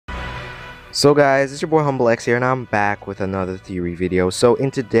So guys, it's your boy Humble X here, and I'm back with another theory video. So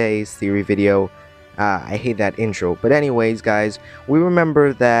in today's theory video, I hate that intro, but anyways guys, we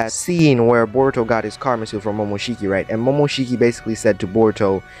remember that scene where Boruto got his karma seal from Momoshiki, right? And Momoshiki basically said to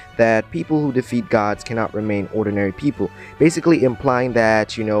Boruto that people who defeat gods cannot remain ordinary people, basically implying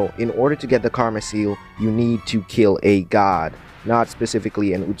that, you know, in order to get the karma seal, you need to kill a god, not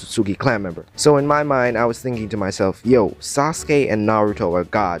specifically an Otsutsuki clan member. So in my mind, I was thinking to myself, yo, Sasuke and Naruto are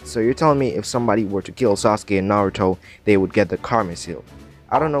gods, so you're telling me if somebody were to kill Sasuke and Naruto, they would get the karma seal.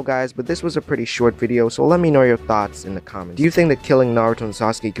 I don't know guys, but this was a pretty short video, so let me know your thoughts in the comments. Do you think that killing Naruto and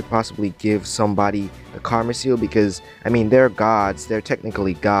Sasuke could possibly give somebody the karma seal? Because, I mean, they're gods, they're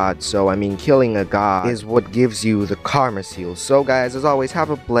technically gods, so I mean, killing a god is what gives you the karma seal. So guys, as always,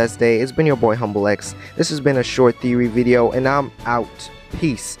 have a blessed day. It's been your boy Humble X. This has been a short theory video, and I'm out.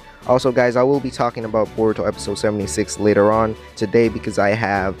 Peace. Also guys, I will be talking about Boruto episode 76 later on today because I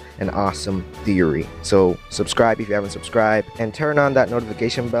have an awesome theory. So subscribe if you haven't subscribed and turn on that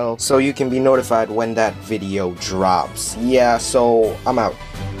notification bell so you can be notified when that video drops. Yeah, so I'm out.